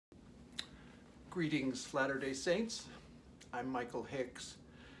Greetings, Latter-day Saints. I'm Michael Hicks,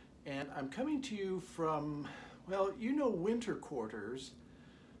 and I'm coming to you from, well, you know winter quarters,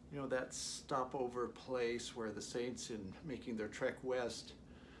 you know that stopover place where the saints, in making their trek west,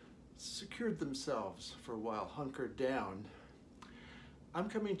 secured themselves for a while, hunkered down. I'm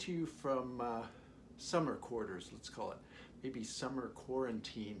coming to you from summer quarters, let's call it. Maybe summer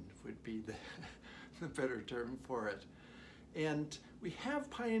quarantine would be the better term for it. And we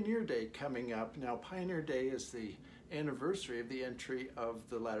have Pioneer Day coming up. Now, Pioneer Day is the anniversary of the entry of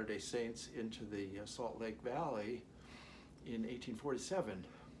the Latter-day Saints into the Salt Lake Valley in 1847.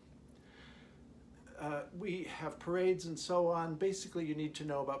 We have parades and so on. Basically, you need to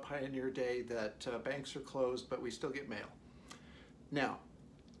know about Pioneer Day that banks are closed, but we still get mail. Now,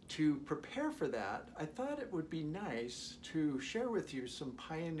 to prepare for that, I thought it would be nice to share with you some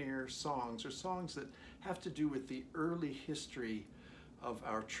pioneer songs, or songs that have to do with the early history of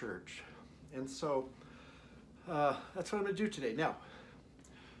our church. And so that's what I'm going to do today. Now,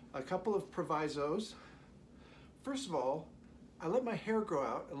 a couple of provisos. First of all, I let my hair grow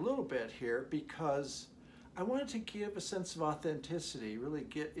out a little bit here because I wanted to give a sense of authenticity, really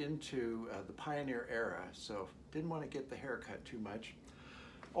get into the pioneer era. So didn't want to get the haircut too much.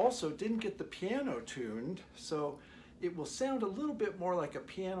 Also, didn't get the piano tuned, so it will sound a little bit more like a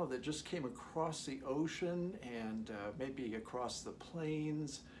piano that just came across the ocean and maybe across the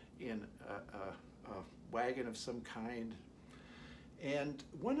plains in a wagon of some kind. And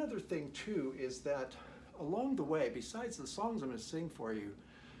one other thing too is that along the way, besides the songs I'm going to sing for you,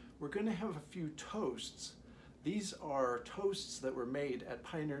 we're going to have a few toasts. These are toasts that were made at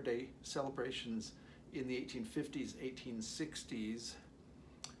Pioneer Day celebrations in the 1850s, 1860s,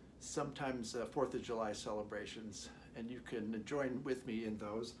 sometimes 4th of July celebrations, and you can join with me in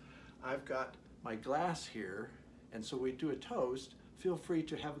those. I've got my glass here, and so we do a toast. Feel free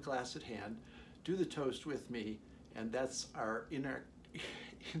to have a glass at hand, do the toast with me, and that's our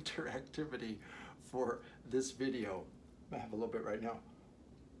interactivity for this video. I have a little bit right now.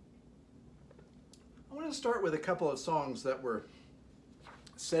 I want to start with a couple of songs that were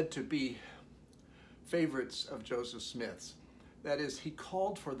said to be favorites of Joseph Smith's. That is, he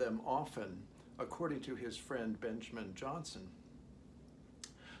called for them often, according to his friend Benjamin Johnson.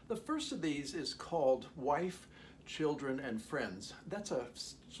 The first of these is called Wife, Children, and Friends. That's a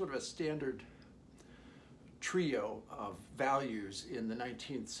sort of a standard trio of values in the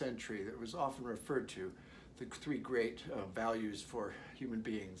 19th century that was often referred to, the three great values for human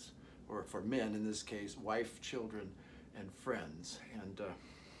beings, or for men in this case: wife, children, and friends. And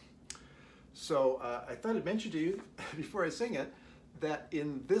so I thought I'd mention to you, before I sing it, that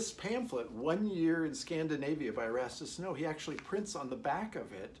in this pamphlet, 1 Year in Scandinavia by Erastus Snow, he actually prints on the back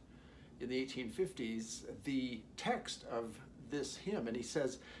of it in the 1850s the text of this hymn. And he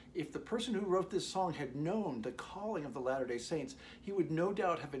says, if the person who wrote this song had known the calling of the Latter-day Saints, he would no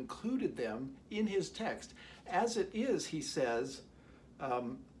doubt have included them in his text. As it is, he says,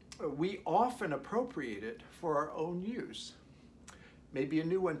 we often appropriate it for our own use. Maybe a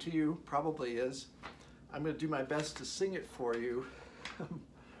new one to you, probably is. I'm going to do my best to sing it for you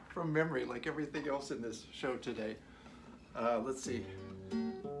from memory, like everything else in this show today. Let's see.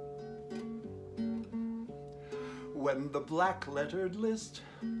 When the black-lettered list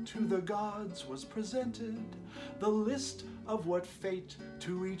to the gods was presented, the list of what fate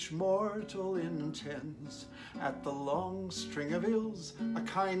to each mortal intends, at the long string of ills a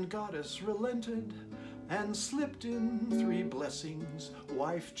kind goddess relented, and slipped in 3 blessings: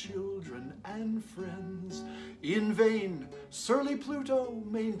 wife, children, and friends. In vain surly Pluto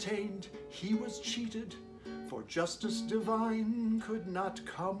maintained he was cheated, for justice divine could not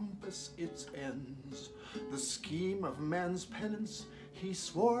compass its ends. The scheme of man's penance he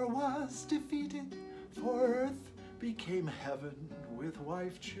swore was defeated, for earth became heaven with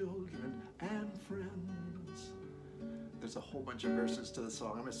wife, children, and friends. There's a whole bunch of verses to the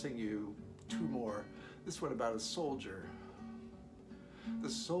song. I'm going to sing you 2 more. This one about a soldier. The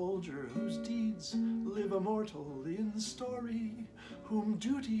soldier whose deeds live immortal in story, whom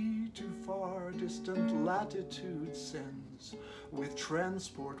duty to far distant latitudes sends, with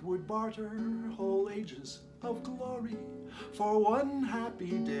transport would barter whole ages of glory for one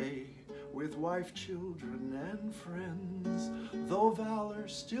happy day with wife, children, and friends. Though valor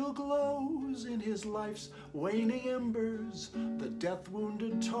still glows in his life's waning embers, the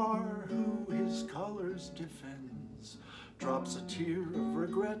death-wounded tar who his colors defends drops a tear of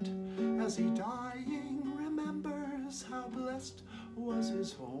regret as he dying remembers how blessed was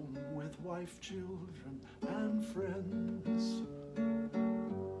his home with wife, children, and friends.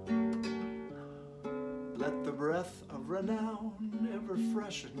 Let the breath of renown ever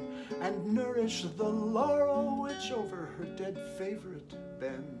freshen and nourish the laurel which over her dead favorite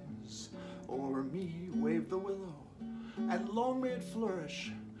bends. O'er me wave the willow, and long may it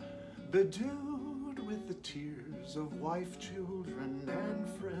flourish, bedewed with the tears of wife, children, and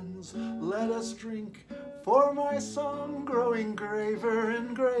friends. Let us drink, for my song growing graver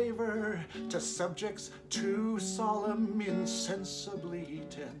and graver to subjects too solemn insensibly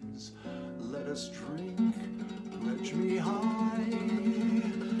tends. Let us drink, pledge me high,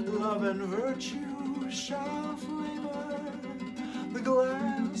 love and virtue shall flavor the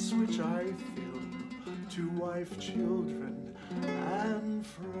glass which I fill to wife, children, and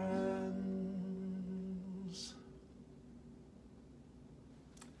friends.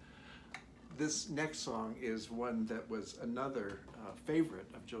 This next song is one that was another favorite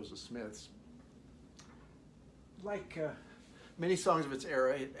of Joseph Smith's. Like many songs of its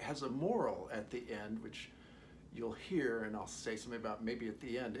era, it has a moral at the end, which you'll hear, and I'll say something about maybe at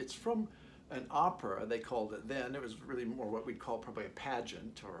the end. It's from an opera, they called it then. It was really more what we'd call probably a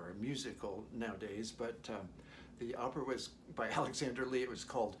pageant or a musical nowadays, but the opera was by Alexander Lee. It was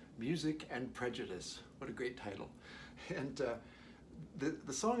called Music and Prejudice. What a great title. And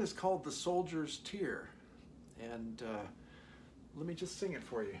the song is called The Soldier's Tear. And let me just sing it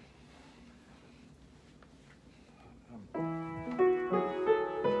for you.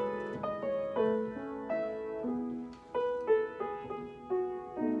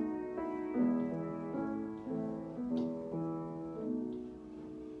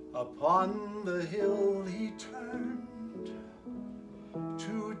 Upon the hill he turned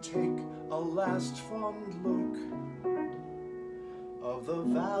to take a last fond look of the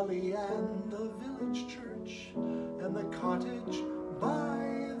valley and the village church and the cottage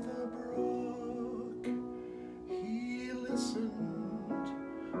by the brook. He listened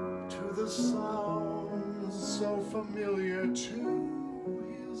to the sounds so familiar to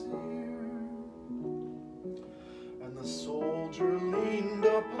his ear, and the soldier leaned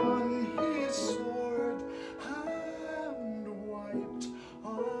upon his sword and wiped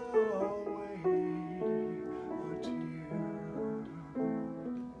away a tear.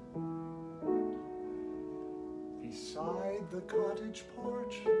 Beside the cottage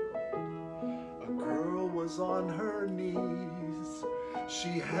porch, a girl was on her knees.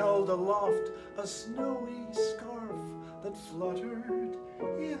 She held aloft a snowy scarf that fluttered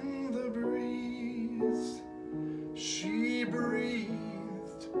in the breeze. She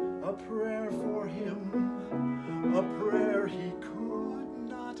breathed a prayer for him, a prayer he could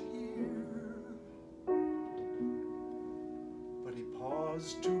not hear. But he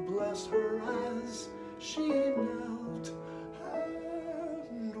paused to bless her as she knelt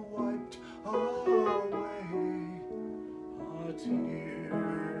and wiped away a tear.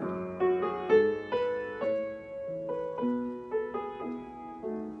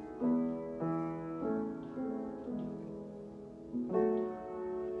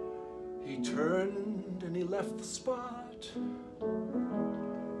 He turned and he left the spot.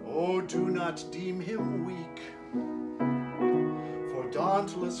 Oh, do not deem him weak, for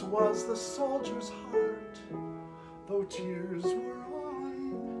dauntless was the soldier's heart, though tears were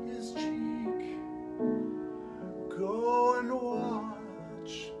on his cheek. Go and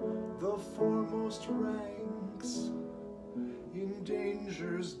watch the foremost ranks in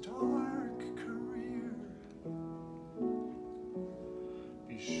danger's dark career.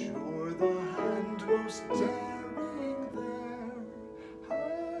 Be sure the hand most daring there has wiped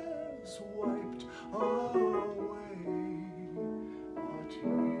away a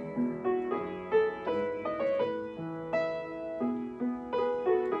tear.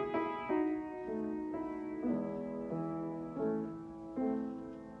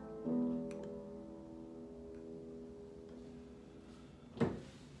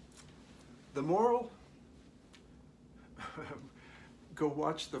 The moral? Go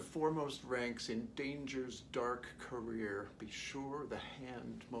watch the foremost ranks in danger's dark career. Be sure the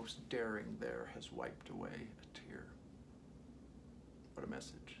hand most daring there has wiped away a tear. What a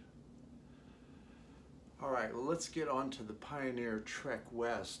message. All right, well, let's get on to the pioneer trek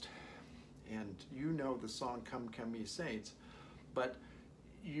west. And you know the song Come, Come Ye Saints, but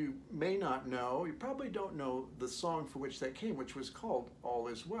you may not know, you probably don't know the song for which that came, which was called All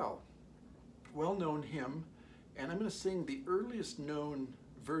Is Well. Well-known hymn, and I'm going to sing the earliest known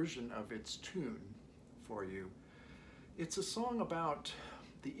version of its tune for you. It's a song about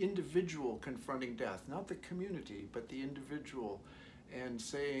the individual confronting death, not the community, but the individual, and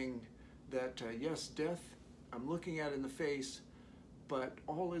saying that, yes, death, I'm looking at in the face, but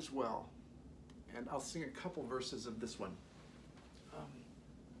all is well. And I'll sing a couple verses of this one.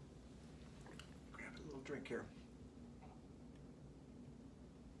 Grab a little drink here.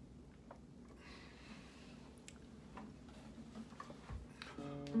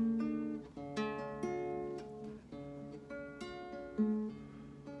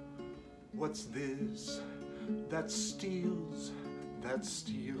 What's this that steals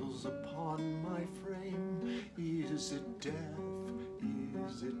upon my frame? Is it death?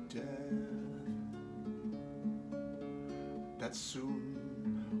 Is it death? That soon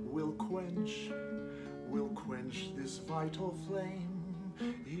will quench this vital flame.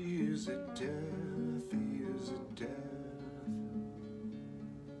 Is it death? Is it death?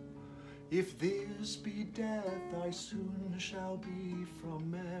 If this be death, I soon shall be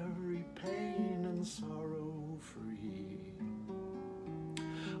from every pain and sorrow free.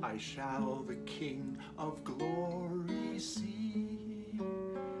 I shall the King of glory see.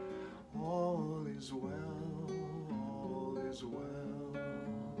 All is well, all is well.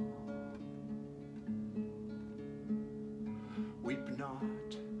 Weep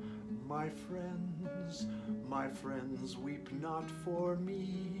not, my friends, weep not for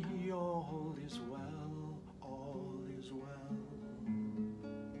me. All is well, all is well.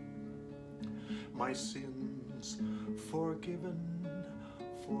 My sins forgiven,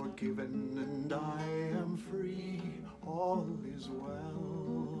 and I am free. All is well,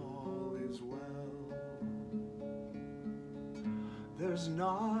 all is well. There's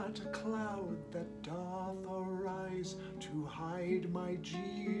not a cloud that doth arise to hide my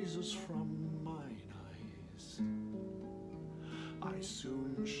Jesus from mine eyes. I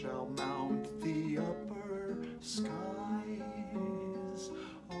soon shall mount the upper skies.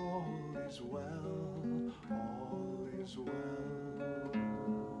 All is well, all is well.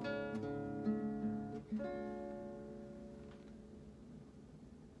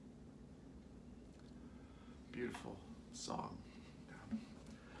 Beautiful song.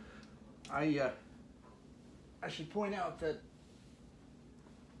 I should point out that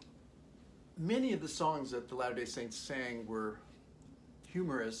many of the songs that the Latter-day Saints sang were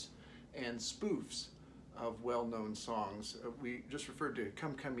humorous and spoofs of well-known songs. We just referred to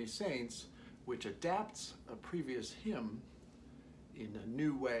Come Come Ye Saints, which adapts a previous hymn in a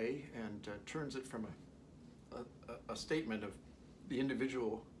new way and turns it from a statement of the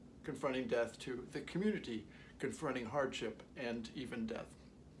individual confronting death to the community confronting hardship and even death.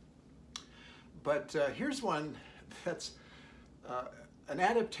 But here's one that's an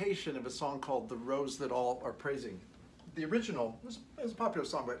adaptation of a song called The Rose That All Are Praising. The original was a popular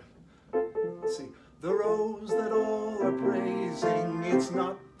song, but let's see. The rose that all are praising, it's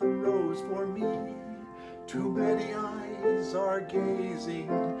not the rose for me. Too many eyes are gazing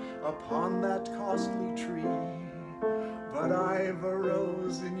upon that costly tree. But I've a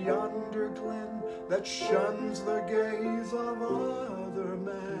rose in yonder glen that shuns the gaze of other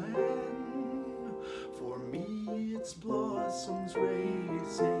men. For me its blossoms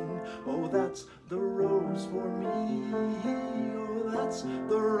raising, oh that's the rose for me, oh that's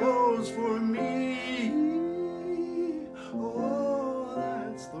the rose for me, oh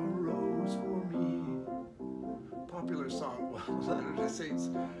that's the rose for me. Popular song. Well, Latter-day Saints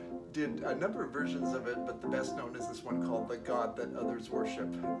did a number of versions of it, but the best known is this one called The God That Others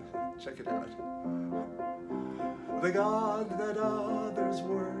Worship. Check it out. The God that others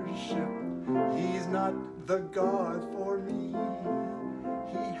worship, he's not the God for me.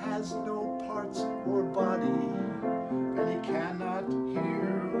 He has no parts or body, and he cannot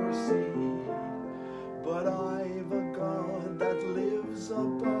hear or see. But I've a God that lives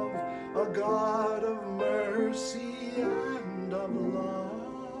above, a God of mercy and of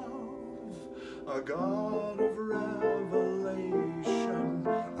love, a God of revelation.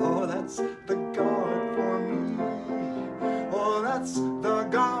 Oh, that's the God for me. Oh, that's the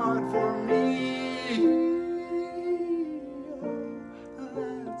God for me.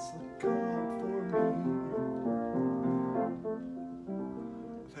 Oh, that's the God for me.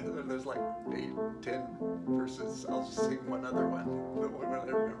 There's like 8, 10 verses. I'll just sing one other one, the one I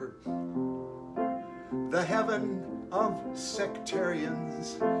remember. The heaven of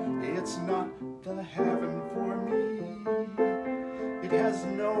sectarians, it's not the heaven for me. It has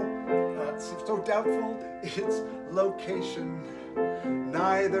no, seems so doubtful its location,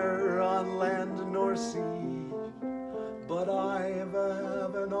 neither on land nor sea. But I've a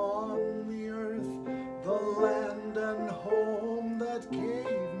heaven on the earth, the land and home that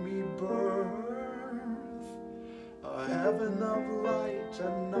gave me birth, a heaven of light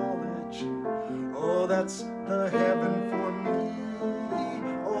and knowledge. Oh, that's the heaven for me.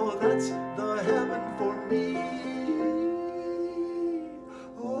 Oh, that's the heaven for me.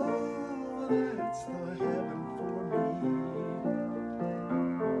 Oh, that's the heaven for me.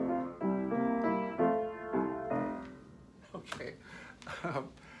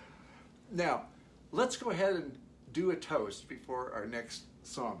 Now, let's go ahead and do a toast before our next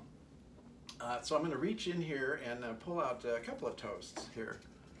song. So I'm going to reach in here and pull out a couple of toasts here.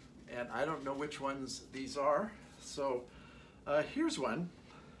 And I don't know which ones these are. So here's one.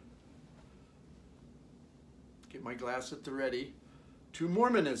 Get my glass at the ready. To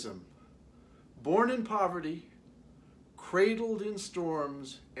Mormonism, born in poverty, cradled in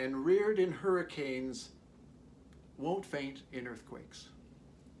storms, and reared in hurricanes, won't faint in earthquakes.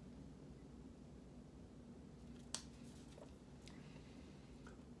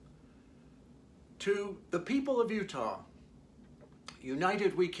 To the people of Utah,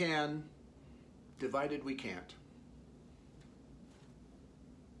 united we can, divided we can't.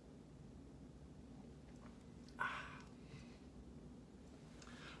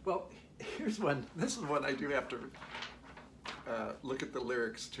 Well, here's one. This is one I do have to look at the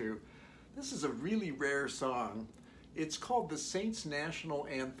lyrics to. This is a really rare song. It's called the Saints National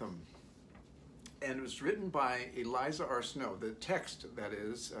Anthem. And it was written by Eliza R. Snow. The text, that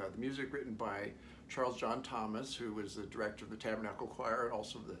is, the music written by Charles John Thomas, who was the director of the Tabernacle Choir and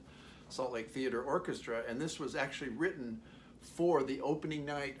also the Salt Lake Theater Orchestra. And this was actually written for the opening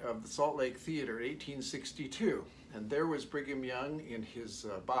night of the Salt Lake Theater in 1862. And there was Brigham Young in his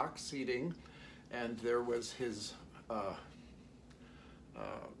box seating, and there was his a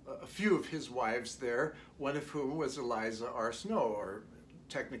few of his wives there, one of whom was Eliza R. Snow, or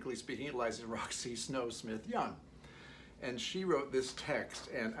technically speaking, Eliza Roxy Snow Smith Young. And she wrote this text,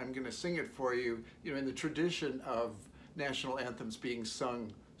 and I'm going to sing it for you, in the tradition of national anthems being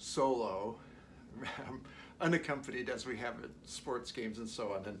sung solo, unaccompanied as we have at sports games and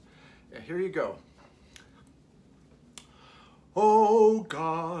so on. And here you go. Oh,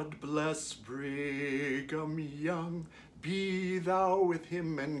 God bless Brigham Young, be thou with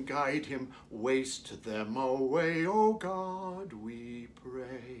him and guide him, waste them away, O God, we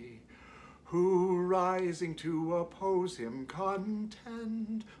pray, who rising to oppose him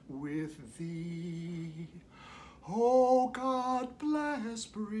contend with thee. Oh, God bless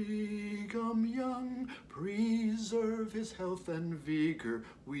Brigham Young, preserve his health and vigor,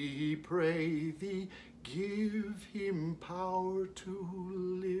 we pray thee, give him power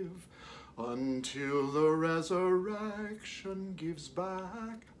to live until the resurrection gives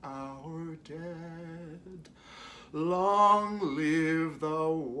back our dead. Long live the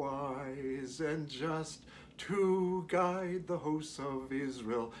wise and just to guide the hosts of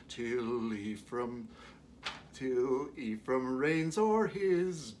Israel till Ephraim reigns o'er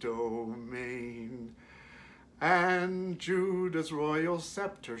his domain. And Judah's royal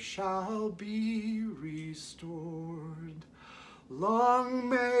scepter shall be restored. Long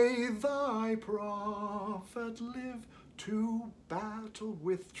may thy prophet live to battle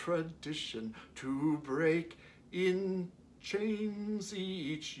with tradition, to break in chains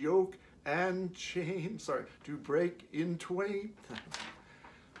each yoke and chain, to break in twain.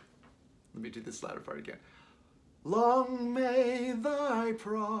 Let me do this latter part again. Long may thy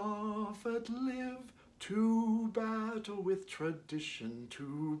prophet live to battle with tradition,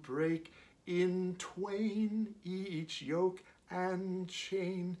 to break in twain each yoke and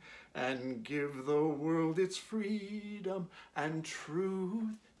chain, and give the world its freedom and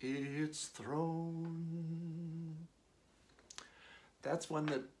truth its throne. That's one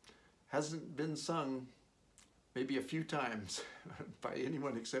that hasn't been sung maybe a few times by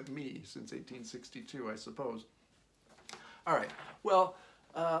anyone except me since 1862, I suppose. All right, well,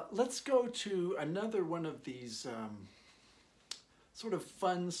 let's go to another one of these sort of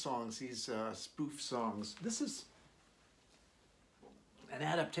fun songs, these spoof songs. This is an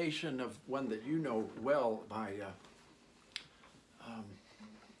adaptation of one that you know well by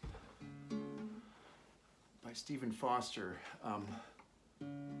Stephen Foster.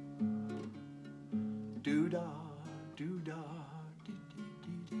 Doo-dah, doo-dah,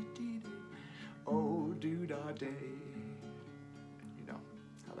 dee-dee-dee-dee-dee, oh, doo-dah day. You know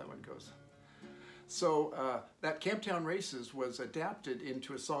how that one goes. So that Camptown Races was adapted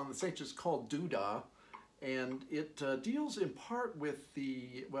into a song that's just called Doo-dah, and it deals in part with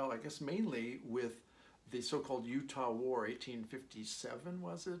the, well, I guess mainly with the so-called Utah War, 1857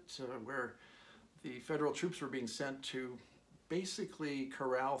 was it, where the federal troops were being sent to basically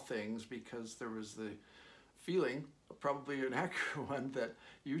corral things because there was the feeling, probably an accurate one, that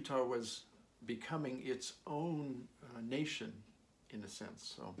Utah was becoming its own nation in a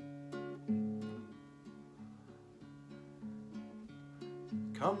sense. So,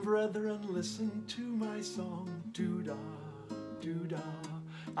 come brethren, listen to my song, doo-dah, doo-dah.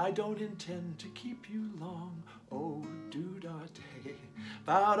 I don't intend to keep you long, oh doo-dah day.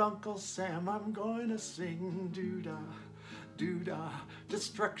 About Uncle Sam I'm going to sing, doo-dah, doo-dah,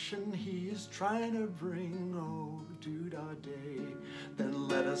 destruction he is trying to bring, oh, doo-dah day. Then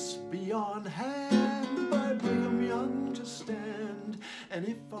let us be on hand by Brigham Young to stand, and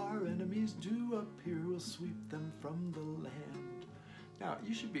if our enemies do appear, we'll sweep them from the land. Now,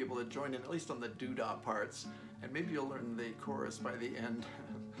 you should be able to join in at least on the doo-dah parts, and maybe you'll learn the chorus by the end.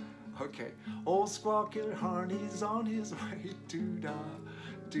 Okay. Old Squaw Killer Harney's on his way, doo-dah,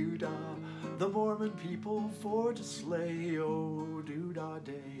 doo-dah, the Mormon people for to slay, oh, doo-dah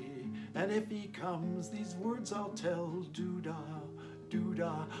day. And if he comes, these words I'll tell, doo-dah,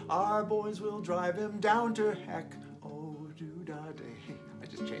 doo-dah, our boys will drive him down to heck, oh, doo-dah day. I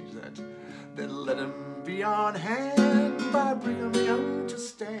just changed that. Then let him be on hand by Brigham Young to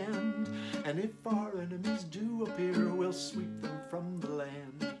stand, and if our enemies do appear, we'll sweep them from the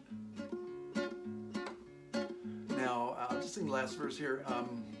land. Now, I'll just sing the last verse here.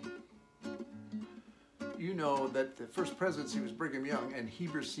 You know that the first presidency was Brigham Young and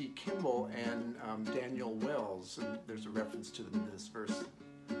Heber C. Kimball and Daniel Wells, and there's a reference to them in this verse.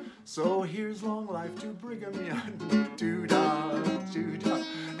 So here's long life to Brigham Young, doo-dah, doo-dah,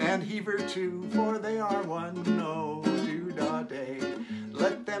 and Heber too, for they are one, oh, doo-dah day.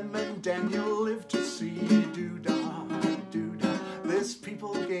 Let them and Daniel live to see, doo-dah, doo-dah, this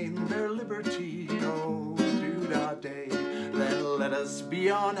people gain their liberty, oh, doo-dah day. Then let us be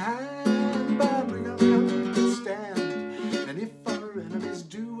on hand by Brigham Young to stand, and if our enemies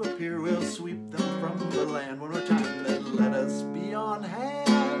do appear, we'll sweep them from the land. One more time. Then let us be on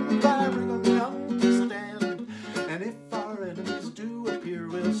hand by Brigham Young to stand, and if our enemies do appear,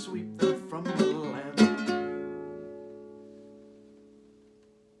 we'll sweep them from the land.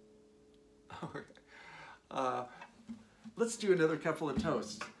 Let's do another couple of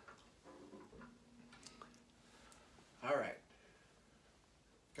toasts. All right.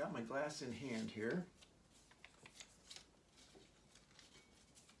 Got my glass in hand here.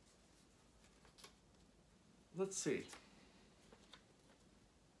 Let's see.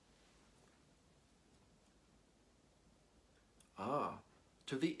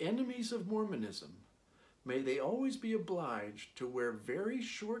 To the enemies of Mormonism, may they always be obliged to wear very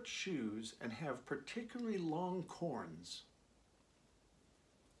short shoes and have particularly long corns.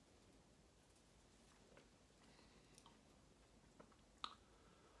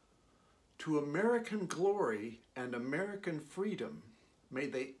 To American glory and American freedom, may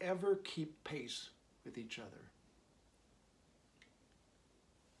they ever keep pace with each other.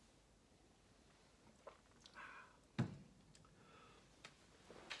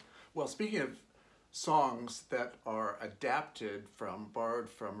 Well, speaking of songs that are adapted from, borrowed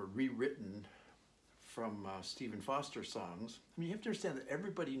from, or rewritten from Stephen Foster songs, I mean, you have to understand that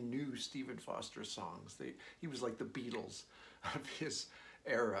everybody knew Stephen Foster songs. He was like the Beatles of his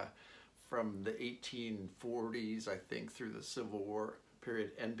era, from the 1840s, I think, through the Civil War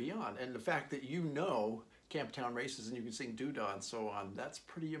period and beyond. And the fact that you know Camptown Races and you can sing Doo-Dah and so on, that's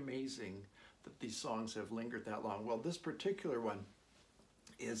pretty amazing that these songs have lingered that long. Well, this particular one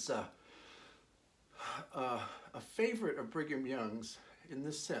is a favorite of Brigham Young's in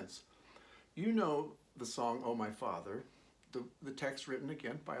this sense. You know the song, Oh My Father, the text written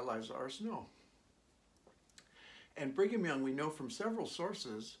again by Eliza R. Snow. And Brigham Young, we know from several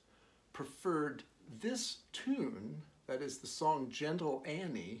sources, preferred this tune, that is the song Gentle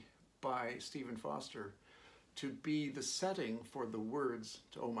Annie by Stephen Foster, to be the setting for the words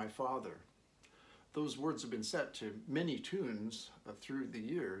to Oh My Father. Those words have been set to many tunes through the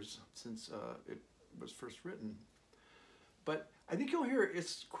years since it was first written. But I think you'll hear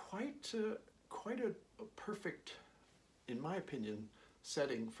it's quite a perfect, in my opinion,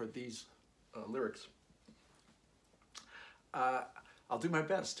 setting for these lyrics. I'll do my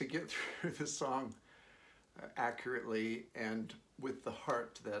best to get through the song accurately and with the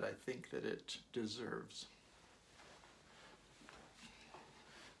heart that I think that it deserves.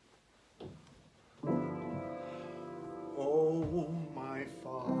 O my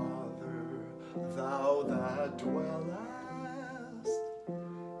Father, thou that dwellest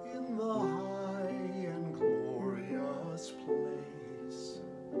in the high and glorious place,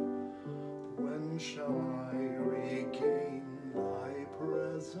 when shall I regain thy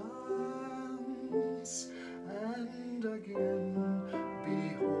presence and again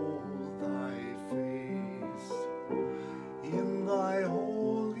behold thy face? In thy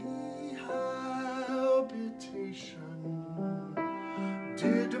holy habitation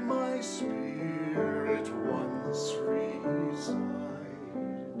did my spirit once reside.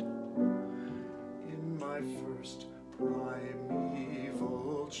 In my first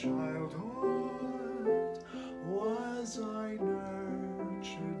primeval childhood was I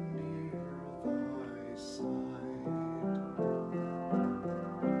nurtured near thy side.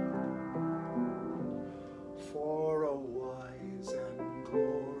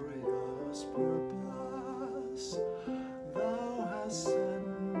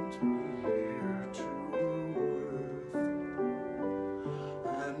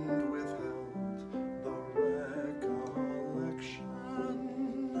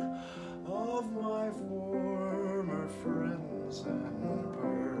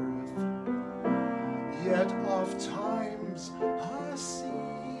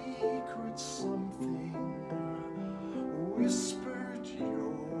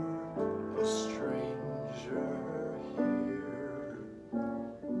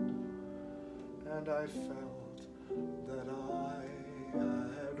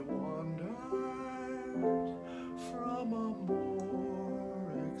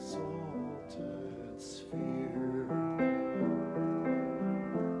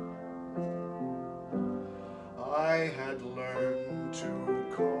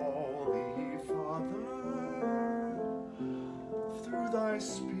 my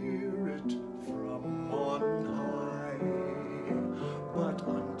spirit from on high, but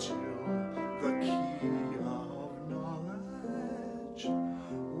until the key of knowledge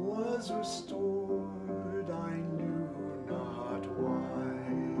was restored, I knew not why.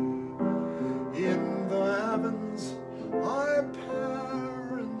 In the heavens our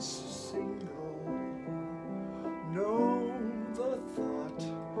parents single know the thought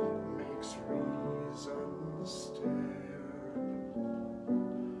makes reason stare.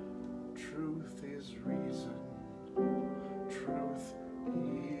 Truth is reason, truth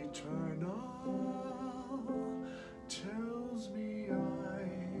eternal, tells me I've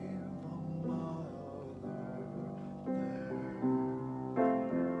a mother there.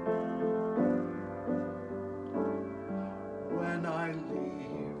 When I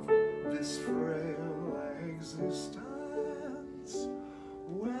leave this frail existence,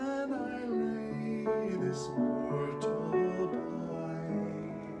 when I lay this mortal by,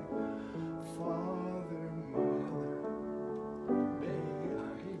 Father, Mother, may I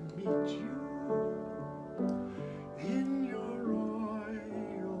meet you in your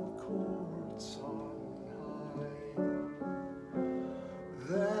royal courts on high.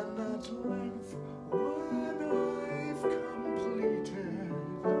 Then at length, when I've completed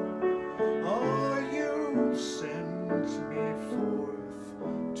all you sent me forth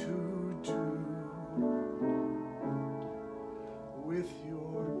to do, with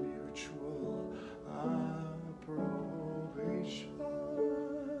your mutual approbation,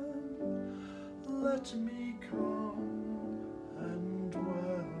 let me come and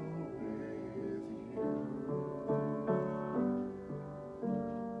dwell with you.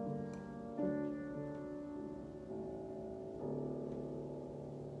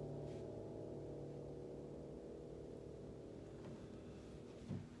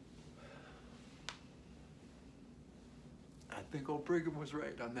 I think old Brigham was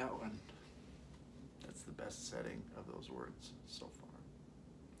right on that one. That's the best setting of those words so far.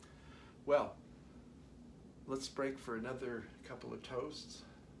 Well, let's break for another couple of toasts.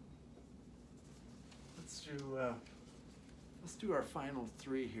 Let's do our final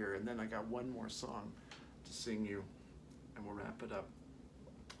three here, and then I got one more song to sing you, and we'll wrap it up.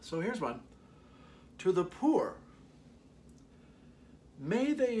 So here's one. To the poor,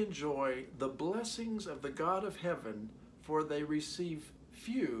 may they enjoy the blessings of the God of heaven, for they receive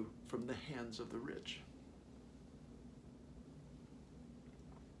few from the hands of the rich.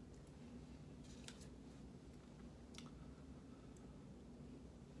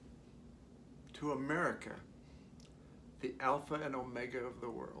 To America, the Alpha and Omega of the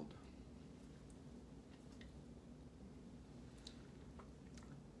world.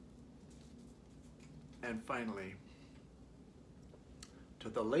 And finally, to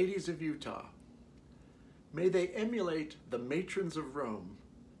the ladies of Utah, may they emulate the matrons of Rome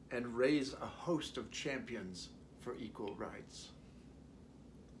and raise a host of champions for equal rights.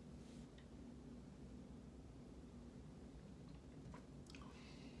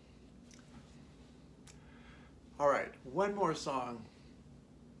 All right, one more song.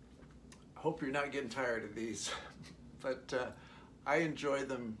 I hope you're not getting tired of these, but I enjoy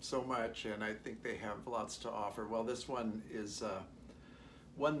them so much, and I think they have lots to offer. Well, this one is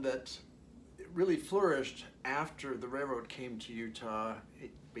one that really flourished after the railroad came to Utah,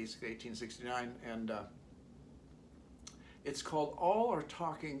 basically 1869, and it's called All Are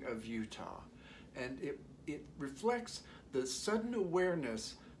Talking of Utah, and it reflects the sudden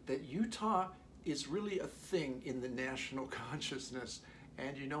awareness that Utah is really a thing in the national consciousness,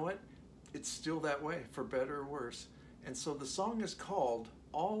 and you know what? It's still that way, for better or worse. And so the song is called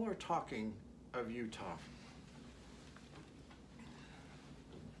All Are Talking of Utah.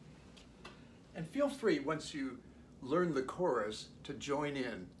 And feel free, once you learn the chorus, to join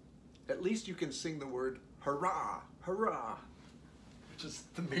in. At least you can sing the word hurrah, hurrah, which is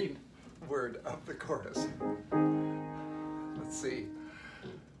the main word of the chorus. Let's see.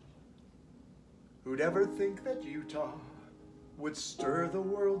 Who'd ever think that Utah would stir the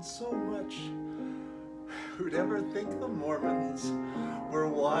world so much? Who'd ever think the Mormons were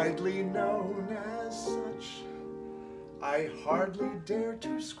widely known as such? I hardly dare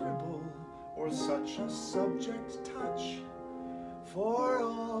to scribble or such a subject touch, for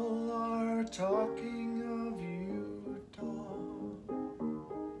all are talking of Utah.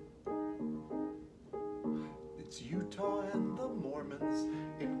 It's Utah and the Mormons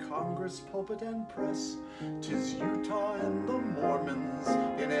in Congress, pulpit, and press. 'Tis Utah and the Mormons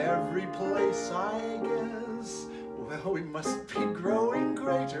in every place, I guess. Well, we must be growing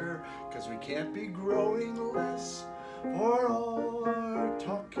greater, 'cause we can't be growing less, for all are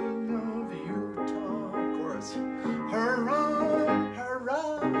talking of Utah. Chorus. Hurrah, hurrah.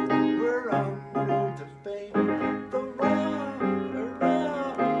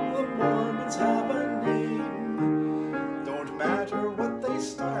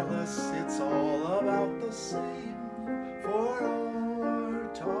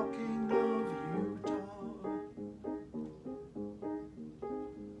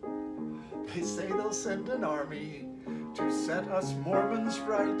 send an army to set us Mormons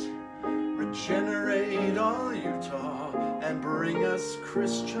right, regenerate all Utah, and bring us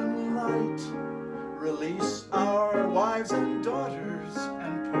Christian light. Release our wives and daughters,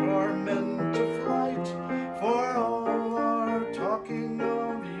 and put our men to flight, for all our talking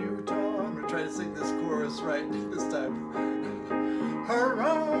of Utah. I'm gonna try to sing this chorus right this time.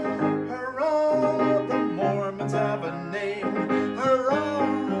 Hurrah, hurrah, the Mormons have a name.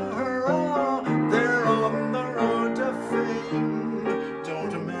 Hurrah, hurrah, they're on the road to fame.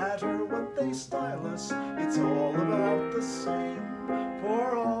 Don't matter what they style us, it's all about the same,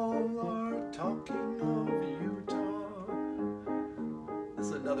 for all our talking of Utah. This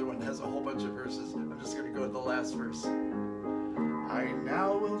is another one that has a whole bunch of verses. I'm just going to go to the last verse. I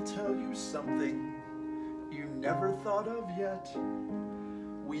now will tell you something you never thought of yet.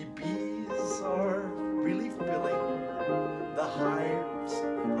 We bees are really filling the hives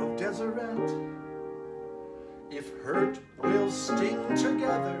of Deseret. If hurt, we'll sting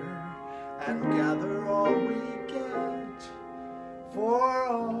together and gather all we get, for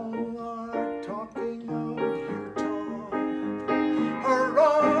all our talking of Utah.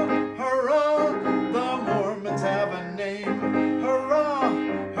 Hurrah, hurrah, the Mormons have a name. Hurrah,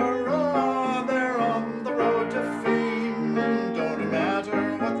 hurrah, they're on the road to fame. Don't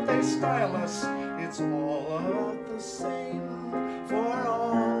matter what they style us, it's all about the same, for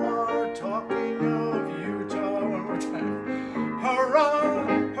all our talking of Utah. One more time. Hurrah,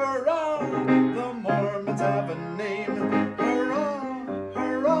 hurrah, the Mormons have a name. Hurrah,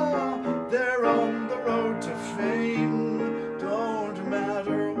 hurrah, they're on the road to fame. Don't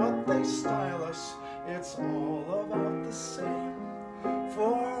matter what they style us, it's all about the same,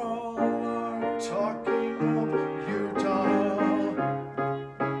 for all our talking of Utah.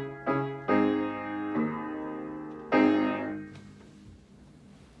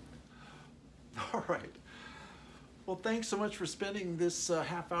 All right. Well, thanks so much for spending this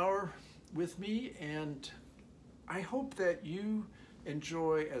half hour with me, and I hope that you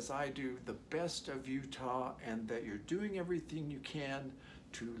enjoy, as I do, the best of Utah, and that you're doing everything you can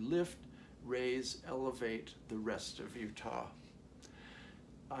to lift, raise, elevate the rest of Utah.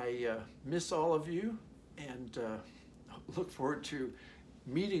 I miss all of you, and look forward to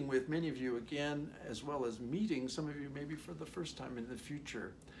meeting with many of you again, as well as meeting some of you maybe for the first time in the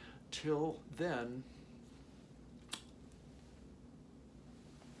future. Till then,